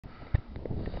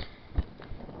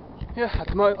Yeah, at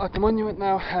the monument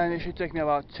now, and it should take me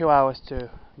about 2 hours to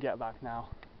get back now.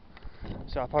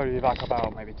 So I'll probably be back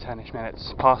about maybe 10ish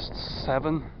minutes past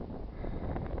 7,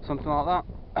 something like that.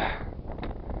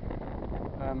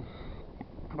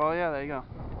 Well, yeah, there you go.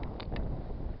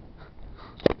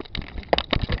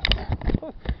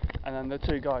 And then the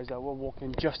two guys that were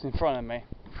walking just in front of me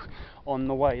on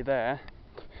the way there,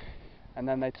 and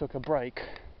then they took a break.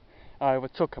 I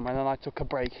overtook them, and then I took a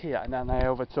break here, and then they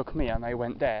overtook me, and they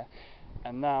went there.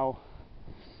 And now,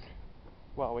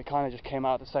 well, we kind of just came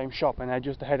out of the same shop, and they're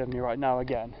just ahead of me right now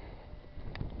again.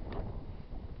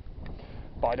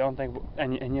 But I don't think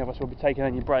any of us will be taking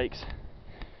any breaks,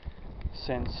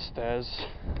 since there's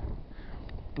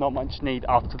not much need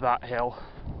after that hill.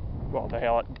 Well, the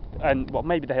hill, and well,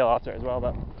 maybe the hill after as well,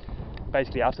 but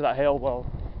basically after that hill, well,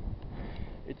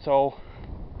 it's all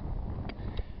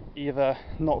either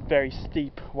not very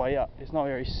steep way up, it's not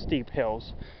very steep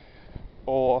hills,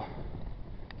 or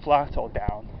flat or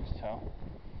down, so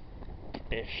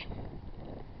ish.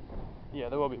 Yeah,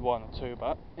 there will be one or two,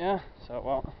 but yeah, so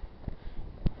well.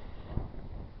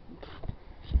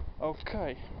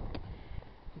 Okay.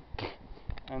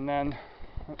 And then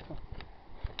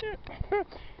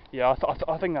yeah,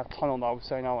 I think that tunnel that I was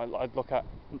saying I'd look at,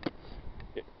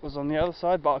 it was on the other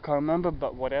side, but I can't remember,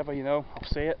 but whatever, you know, I'll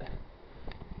see it.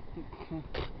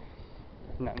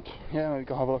 And yeah, maybe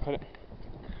go have a look at it.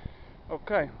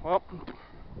 Okay, well,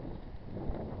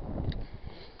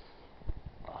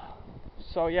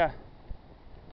 so yeah,